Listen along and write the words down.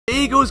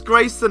Eagles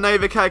graced the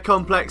NovaCare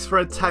complex for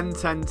a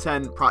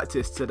 10-10-10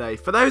 practice today.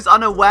 For those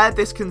unaware,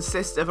 this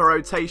consists of a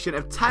rotation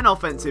of 10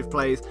 offensive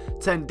plays,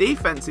 10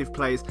 defensive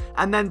plays,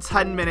 and then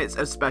 10 minutes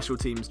of special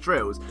teams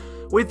drills.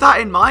 With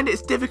that in mind,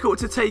 it's difficult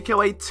to take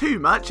away too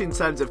much in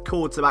terms of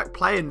quarterback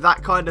play and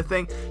that kind of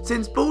thing,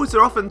 since balls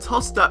are often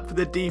tossed up for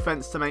the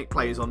defense to make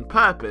plays on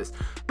purpose.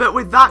 But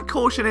with that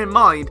caution in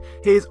mind,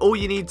 here's all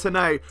you need to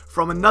know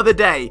from another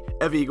day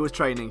of Eagles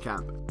training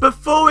camp.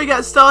 Before we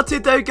get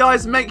started though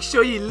guys, make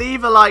sure you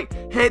leave a like,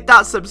 hit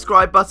that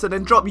subscribe button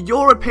and drop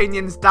your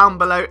opinions down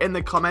below in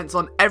the comments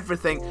on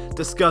everything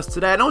discussed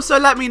today, and also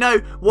let me know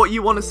what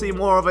you want to see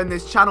more of in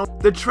this channel.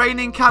 The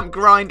training camp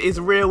grind is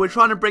real. We're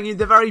trying to bring you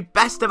the very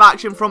best of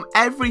action from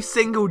every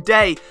single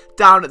day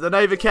down at the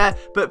NovaCare,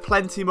 but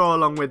plenty more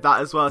along with that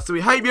as well. So we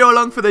hope you're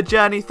along for the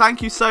journey.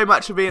 Thank you so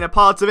much for being a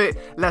part of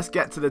it. Let's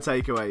get to the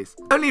takeaways.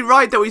 Only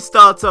right that we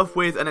start off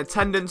with an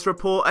attendance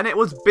report, and it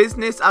was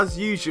business as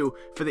usual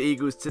for the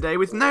Eagles today,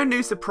 with no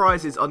new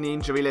surprises on the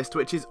injury list,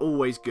 which is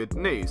always good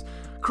news.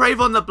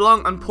 Cravon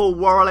LeBlanc and Paul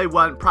Warley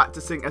weren't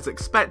practicing as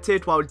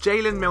expected, while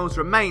Jalen Mills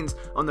remains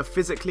on the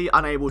physically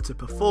unable to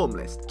perform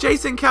list.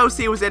 Jason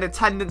Kelsey was in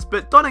attendance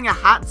but donning a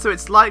hat, so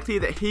it's likely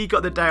that he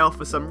got the day off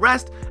for some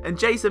rest, and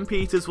Jason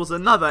Peters was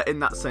another in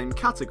that same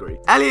category.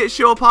 Elliot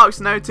Shore-Parks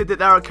noted that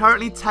there are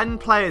currently 10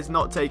 players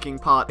not taking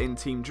part in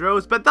team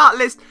drills, but that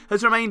list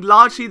has remained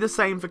largely the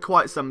same for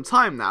quite some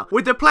time now,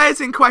 with the players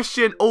in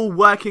question all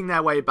working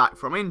their way back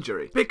from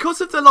injury.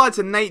 Because of the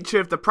lighter nature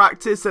of the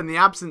practice and the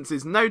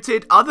absences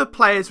noted, other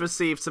players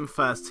received some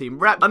first team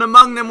reps, and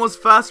among them was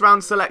first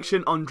round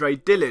selection Andre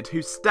Dillard,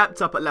 who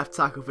stepped up at left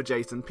tackle for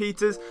Jason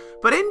Peters,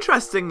 but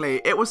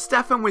interestingly it was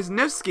Stefan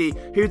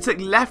Wisniewski who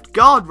took left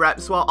guard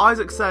reps, while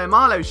Isaac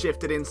Seumalo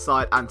shifted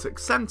inside and took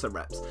centre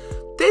reps.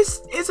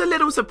 This is a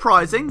little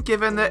surprising,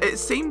 given that it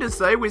seemed as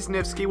though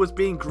Wisniewski was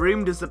being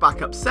groomed as the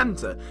backup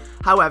centre.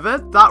 However,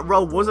 that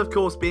role was of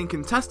course being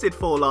contested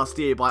for last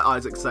year by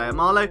Isaac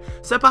Seumalo,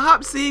 so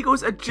perhaps the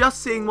Eagles are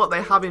just seeing what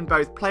they have in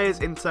both players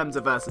in terms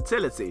of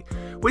versatility.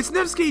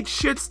 Wisniewski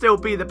should still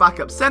be the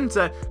backup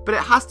centre, but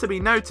it has to be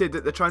noted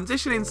that the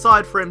transition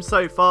inside for him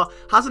so far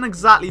hasn't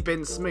exactly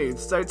been smooth,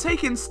 so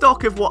taking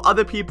stock of what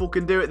other people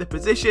can do at the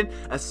position,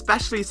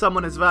 especially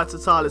someone as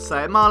versatile as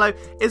Seumalo,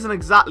 isn't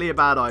exactly a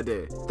bad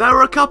idea. There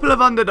are a couple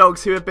of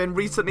underdogs who have been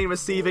recently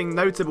receiving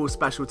notable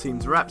special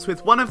teams reps,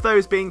 with one of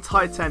those being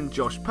tight end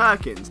Josh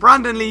Perkins.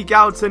 Brandon Lee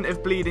Galton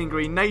of Bleeding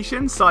Green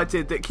Nation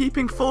cited that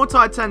keeping 4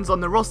 tight ends on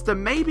the roster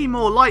may be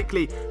more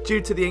likely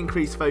due to the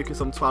increased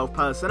focus on 12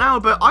 personnel,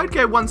 but I'd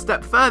go one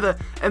step further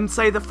and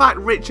say the fact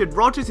Richard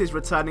Rodgers is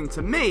returning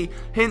to me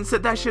hints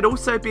that there should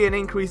also be an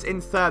increase in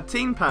third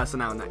team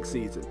personnel next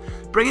season,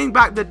 bringing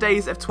back the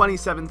days of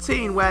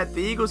 2017 where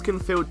the Eagles can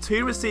field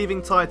 2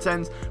 receiving tight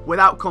ends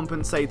without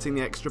compensating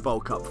the extra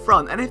bulk up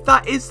front. And if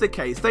that is the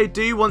case, they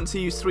do want to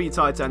use 3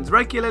 tight ends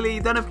regularly,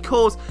 then of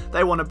course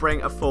they want to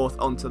bring a 4th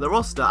onto the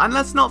roster. And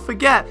let's not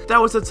forget,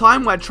 there was a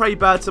time where Trey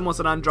Burton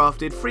was an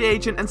undrafted free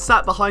agent and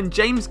sat behind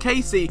James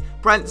Casey,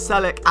 Brent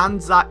Selleck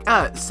and Zach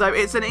Ertz. So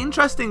it's an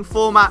interesting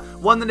format,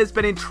 one that has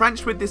been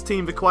entrenched with this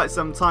team for quite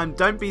some time.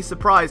 Don't be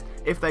surprised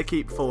if they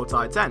keep 4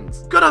 tight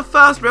ends. Got our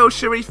first real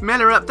Sharif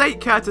Miller update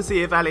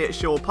courtesy of Elliot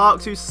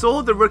Shore-Parks, who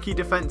saw the rookie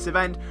defensive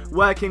end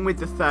working with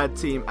the 3rd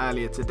team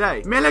earlier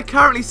today. Miller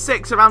currently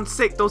sits around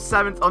 6th or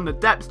 7th on the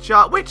depth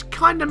chart, which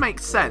kinda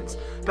makes sense.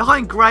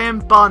 Behind Graham,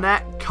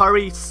 Barnett,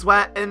 Curry,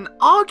 Sweat and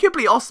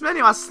arguably Osman,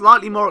 who has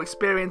slightly more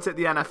experience at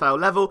the NFL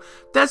level,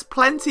 there's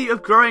plenty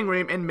of growing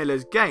room in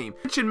Miller's game.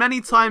 Mentioned many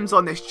times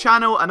on this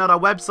channel and on our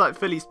website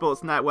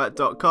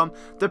phillysportsnetwork.com,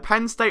 the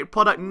Penn State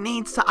product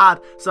needs to add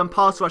some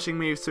pass rushing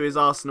moves to his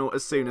arsenal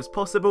as soon as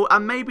possible,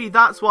 and maybe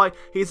that's why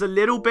he's a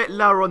little bit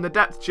lower on the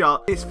depth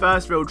chart his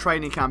first real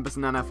training camp as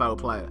an NFL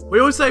player. We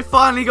also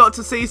finally got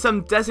to see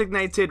some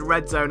designated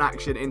red zone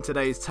action in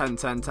today's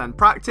 10-10-10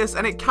 practice,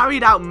 and it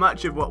carried out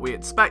much of what we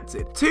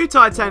expected. 2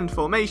 tight end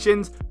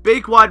formations,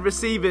 big wide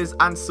receivers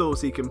and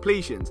saucy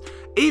completions.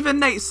 Even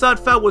Nate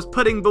Sudfeld was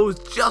putting balls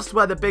just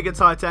where the bigger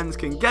tight ends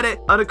can get it,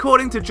 and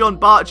according to John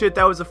Barchard,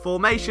 there was a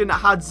formation that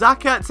had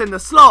Zach Ertz in the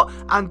slot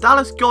and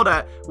Dallas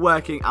Goedert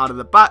working out of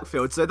the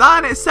backfield. So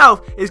that in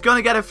itself is going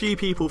to get a few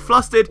people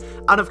flustered,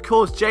 and of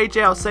course JJ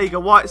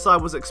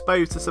Arcega-Whiteside was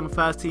exposed to some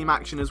first team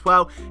action as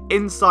well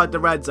inside the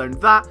red zone.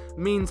 That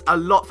means a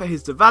lot for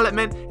his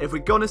development. If we're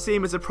going to see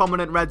him as a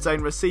prominent red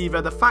zone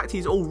receiver, the fact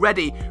he's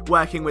already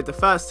working with the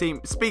first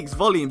team speaks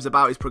volumes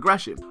about his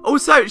progression.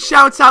 Also,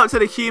 shout out to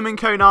the human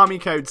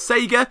Konami code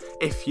Sega,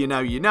 if you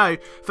know you know,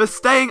 for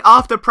staying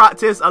after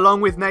practice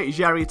along with Nate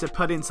Jerry to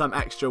put in some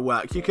extra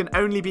work. You can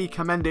only be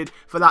commended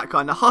for that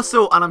kind of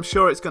hustle, and I'm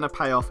sure it's going to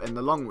pay off in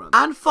the long run.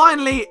 And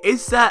finally, Finally,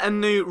 is there a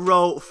new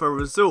role for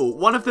Rasul?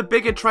 One of the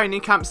bigger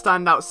training camp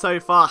standouts so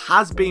far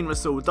has been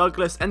Rasul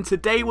Douglas, and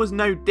today was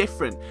no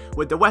different,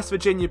 with the West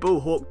Virginia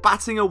Bullhawk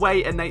batting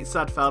away a Nate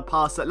Sudfeld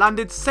pass that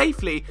landed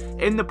safely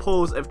in the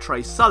paws of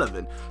Trey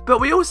Sullivan.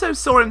 But we also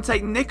saw him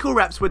take nickel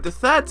reps with the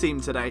third team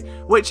today,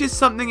 which is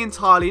something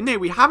entirely new.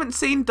 We haven't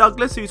seen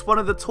Douglas, who's one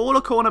of the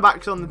taller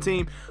cornerbacks on the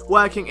team,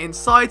 working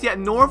inside yet,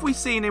 nor have we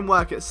seen him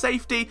work at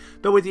safety,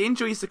 but with the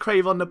injuries to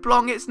Cravon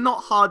LeBlanc, it's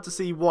not hard to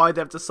see why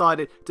they've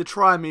decided to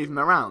try and move him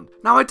around.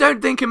 Now, I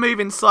don't think a move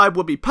inside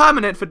would be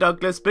permanent for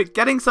Douglas, but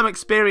getting some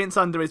experience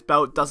under his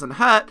belt doesn't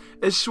hurt,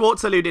 as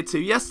Schwartz alluded to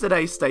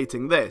yesterday,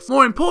 stating this.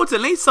 More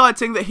importantly,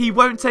 citing that he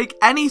won't take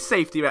any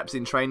safety reps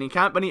in training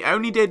camp, and he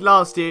only did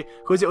last year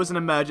because it was an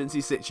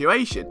emergency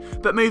situation.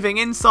 But moving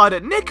inside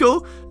at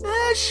nickel,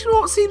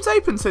 Schwartz seems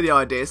open to the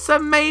idea, so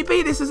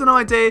maybe this is an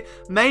idea,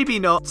 maybe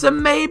not. So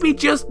maybe,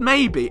 just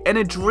maybe, in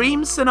a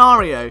dream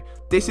scenario,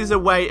 this is a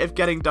way of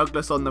getting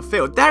Douglas on the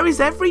field. There is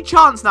every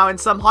chance now in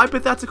some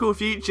hypothetical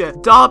future,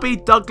 Darby,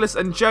 Douglas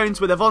and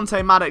Jones with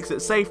Avonte Maddox at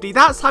safety.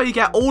 That's how you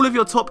get all of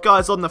your top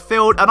guys on the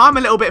field, and I'm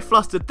a little bit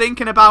flustered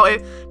thinking about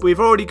it. We've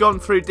already gone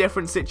through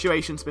different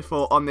situations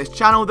before on this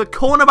channel. The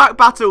cornerback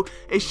battle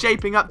is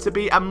shaping up to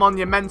be a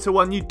monumental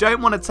one. You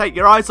don't want to take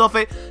your eyes off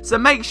it, so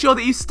make sure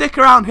that you stick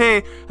around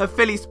here at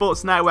Philly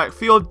Sports Network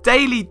for your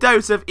daily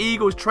dose of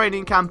Eagles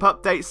training camp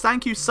updates.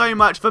 Thank you so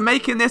much for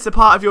making this a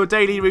part of your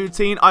daily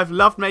routine. I've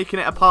loved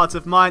making it a part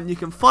of mine. You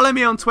can follow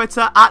me on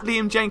Twitter at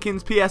Liam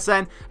Jenkins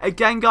PSN.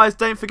 Again, guys,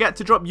 don't forget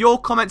to drop your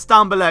comments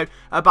down below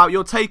about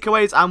your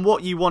takeaways and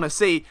what you want to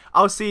see.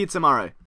 I'll see you tomorrow.